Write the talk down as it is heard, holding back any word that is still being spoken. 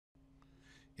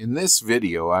In this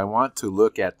video, I want to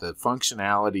look at the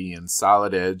functionality in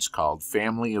Solid Edge called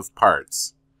Family of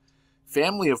Parts.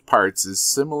 Family of Parts is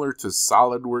similar to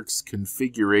Solidworks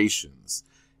configurations,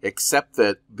 except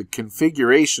that the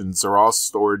configurations are all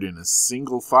stored in a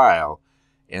single file,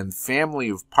 and Family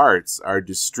of Parts are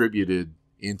distributed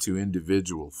into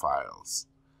individual files.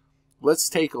 Let's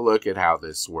take a look at how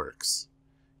this works.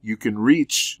 You can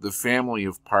reach the Family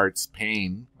of Parts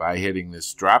pane by hitting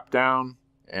this drop-down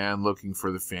and looking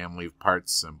for the Family of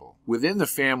Parts symbol. Within the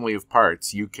Family of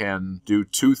Parts, you can do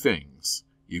two things.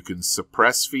 You can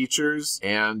suppress features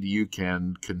and you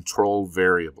can control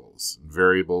variables.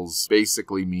 Variables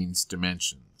basically means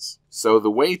dimensions. So the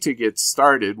way to get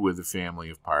started with the Family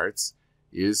of Parts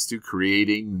is to create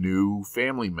a new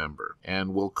family member.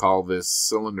 And we'll call this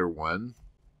Cylinder 1.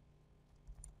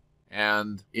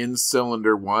 And in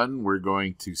Cylinder 1, we're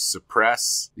going to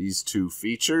suppress these two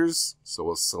features. So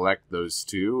we'll select those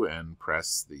two and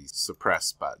press the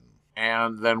Suppress button.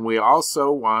 And then we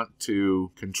also want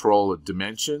to control a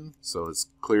dimension. So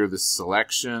let's clear the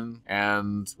selection.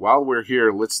 And while we're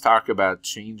here, let's talk about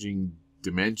changing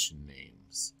dimension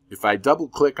names. If I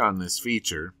double-click on this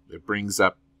feature, it brings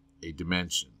up a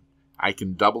dimension. I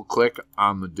can double-click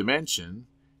on the dimension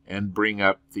and bring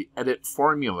up the Edit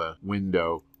Formula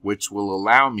window, which will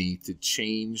allow me to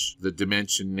change the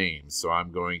dimension name. So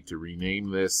I'm going to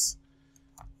rename this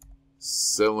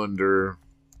Cylinder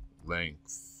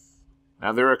Length.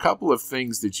 Now there are a couple of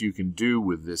things that you can do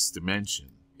with this dimension.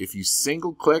 If you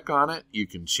single click on it, you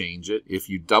can change it. If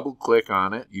you double click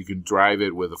on it, you can drive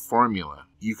it with a formula.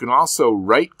 You can also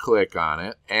right click on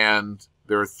it, and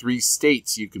there are three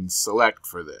states you can select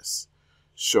for this: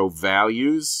 show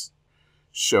values,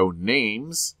 show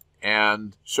names,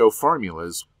 and show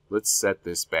formulas. Let's set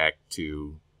this back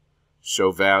to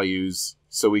show values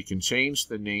so we can change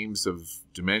the names of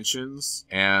dimensions,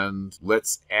 and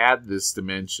let's add this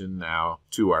dimension now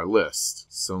to our list.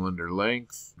 Cylinder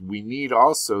length. We need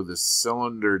also the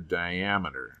cylinder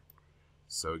diameter.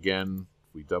 So again,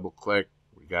 if we double click,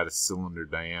 we got a cylinder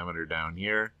diameter down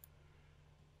here.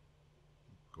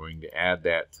 I'm going to add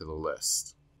that to the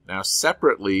list. Now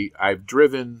separately, I've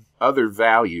driven other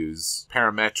values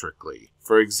parametrically.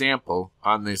 For example,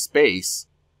 on this base,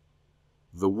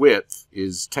 the width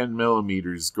is 10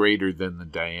 millimeters greater than the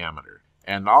diameter.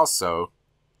 And also,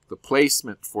 the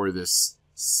placement for this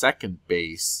second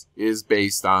base is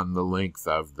based on the length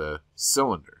of the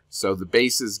cylinder. So the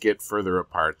bases get further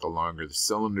apart the longer the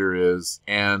cylinder is,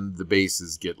 and the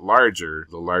bases get larger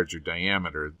the larger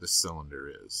diameter the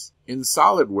cylinder is. In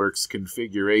SolidWorks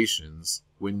configurations,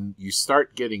 when you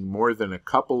start getting more than a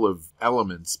couple of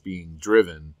elements being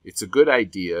driven, it's a good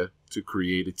idea to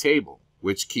create a table,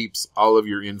 which keeps all of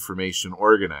your information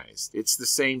organized. It's the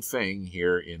same thing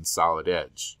here in Solid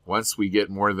Edge. Once we get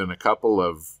more than a couple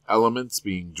of elements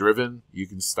being driven, you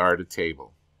can start a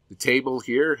table. The table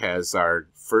here has our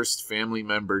first family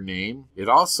member name. It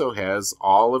also has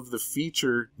all of the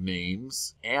feature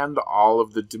names and all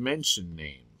of the dimension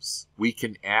names. We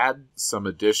can add some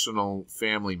additional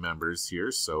family members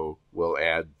here, so we'll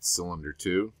add Cylinder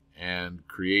 2 and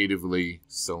creatively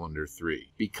Cylinder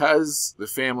 3. Because the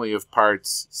Family of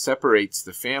Parts separates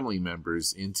the family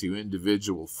members into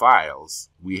individual files,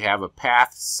 we have a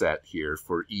path set here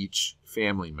for each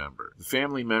family member. The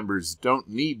family members don't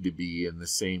need to be in the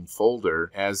same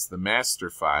folder as the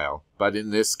master file, but in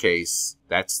this case,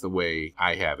 that's the way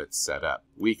I have it set up.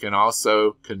 We can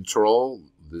also control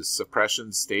the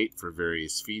suppression state for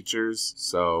various features.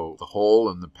 So the whole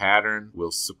and the pattern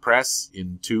will suppress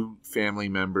in two family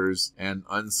members and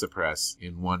unsuppress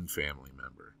in one family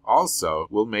member. Also,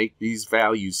 we'll make these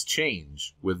values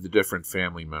change with the different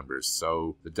family members.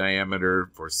 So the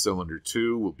diameter for Cylinder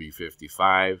 2 will be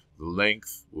 55, the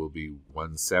length will be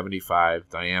 175,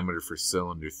 diameter for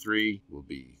Cylinder 3 will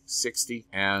be 60,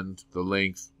 and the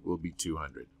length will be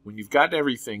 200. When you've got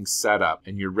everything set up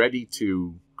and you're ready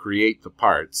to create the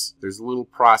parts, there's a little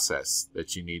process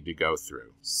that you need to go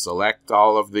through. Select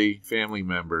all of the family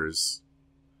members.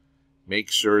 Make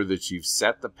sure that you've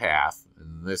set the path.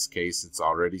 In this case, it's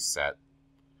already set.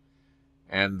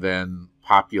 And then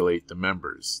populate the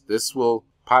members. This will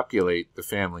populate the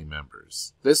family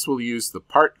members. This will use the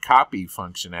part copy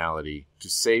functionality to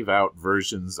save out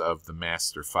versions of the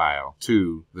master file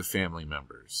to the family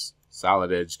members.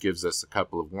 Solid Edge gives us a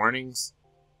couple of warnings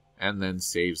and then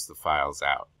saves the files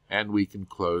out. And we can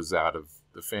close out of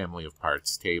the Family of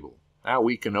Parts table. Now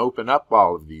we can open up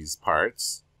all of these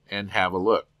parts and have a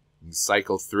look. You can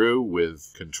cycle through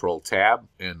with Control-Tab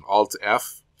and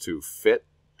Alt-F to fit,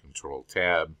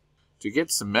 Control-Tab. To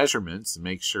get some measurements and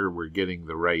make sure we're getting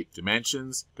the right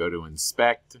dimensions, go to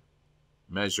Inspect,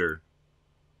 Measure,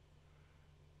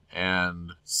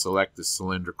 and select the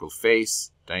cylindrical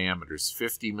face. Diameter is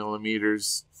 50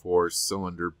 millimeters for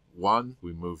cylinder 1.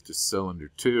 We move to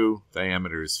cylinder 2.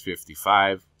 Diameter is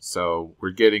 55, so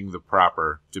we're getting the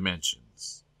proper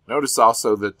dimensions. Notice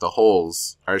also that the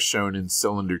holes are shown in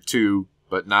cylinder 2,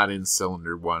 but not in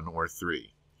cylinder 1 or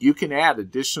 3. You can add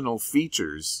additional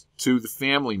features to the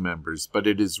family members, but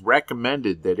it is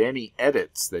recommended that any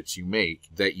edits that you make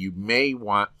that you may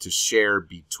want to share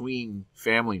between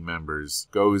family members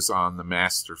goes on the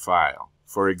master file.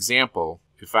 For example,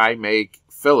 if I make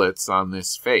fillets on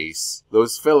this face,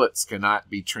 those fillets cannot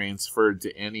be transferred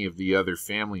to any of the other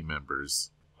family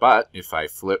members. But if I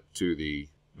flip to the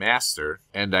master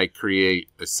and I create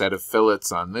a set of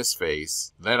fillets on this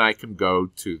face, then I can go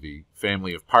to the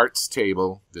family of parts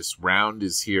table. This round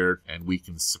is here, and we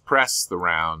can suppress the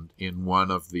round in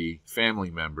one of the family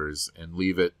members and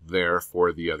leave it there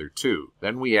for the other two.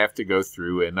 Then we have to go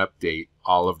through and update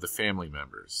all of the family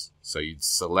members. So you'd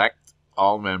select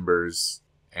all members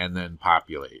and then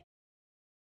populate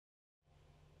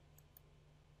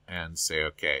and say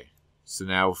OK. So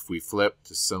now if we flip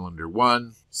to cylinder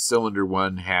 1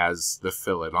 has the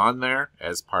fillet on there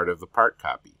as part of the part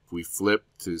copy. If we flip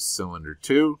to cylinder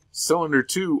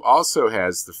 2 also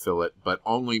has the fillet, but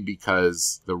only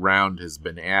because the round has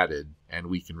been added, and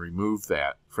we can remove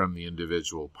that from the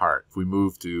individual part. If we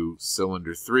move to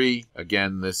cylinder 3,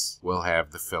 again, this will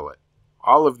have the fillet.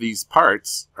 All of these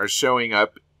parts are showing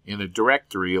up in a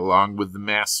directory along with the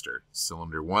master,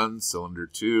 cylinder 1, cylinder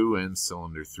 2, and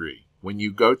cylinder 3. When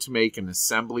you go to make an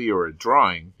assembly or a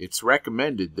drawing, it's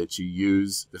recommended that you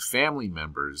use the family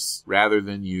members rather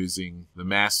than using the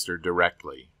master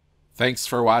directly. Thanks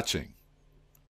for watching.